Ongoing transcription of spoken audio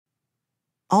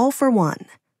All for one.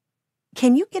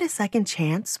 Can you get a second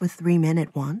chance with 3 men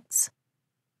at once?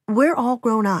 We're all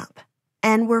grown up,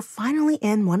 and we're finally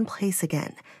in one place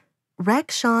again.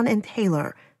 Rex, Shaun, and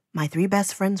Taylor, my 3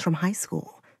 best friends from high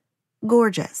school.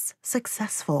 Gorgeous,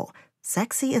 successful,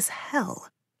 sexy as hell.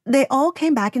 They all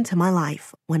came back into my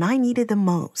life when I needed them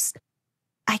most.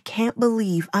 I can't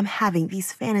believe I'm having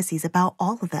these fantasies about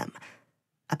all of them,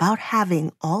 about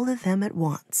having all of them at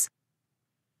once.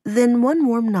 Then one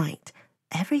warm night,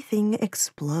 everything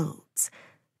explodes.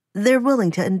 They're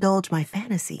willing to indulge my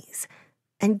fantasies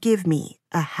and give me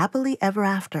a happily ever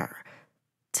after,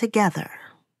 together.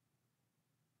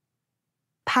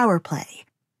 Power play.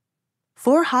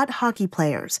 4 hot hockey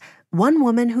players, 1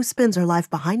 woman who spends her life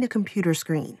behind a computer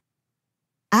screen.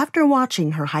 After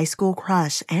watching her high school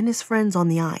crush and his friends on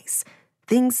the ice,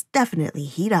 things definitely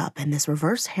heat up in this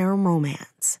reverse harem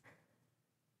romance.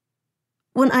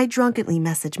 When I drunkenly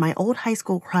messaged my old high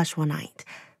school crush one night,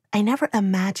 I never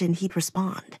imagined he'd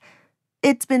respond.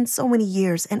 It's been so many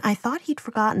years and I thought he'd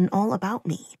forgotten all about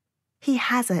me. He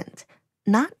hasn't,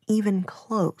 not even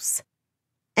close.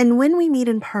 And when we meet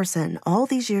in person all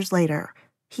these years later,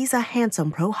 he's a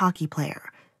handsome pro hockey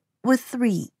player with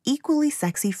 3 equally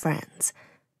sexy friends.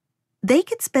 They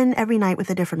could spend every night with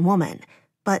a different woman,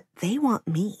 but they want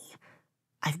me.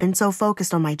 I've been so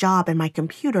focused on my job and my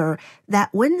computer that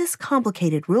when this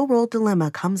complicated real-world dilemma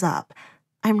comes up,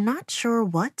 I'm not sure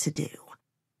what to do.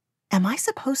 Am I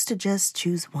supposed to just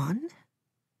choose one?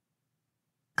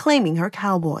 Claiming her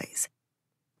cowboys.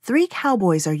 3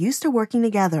 cowboys are used to working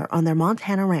together on their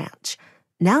Montana ranch.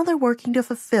 Now they're working to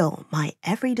fulfill my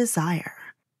every desire.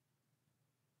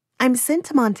 I'm sent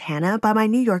to Montana by my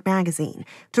New York magazine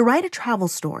to write a travel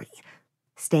story.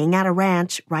 Staying at a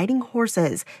ranch, riding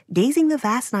horses, gazing the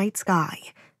vast night sky.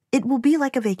 It will be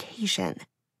like a vacation.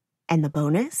 And the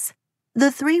bonus?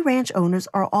 The 3 ranch owners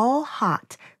are all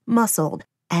hot, muscled,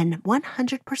 and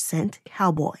 100%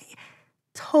 cowboy.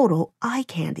 Total eye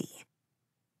candy.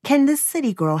 Can this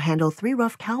city girl handle 3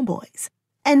 rough cowboys?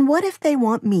 And what if they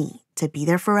want me to be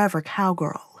their forever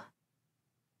cowgirl?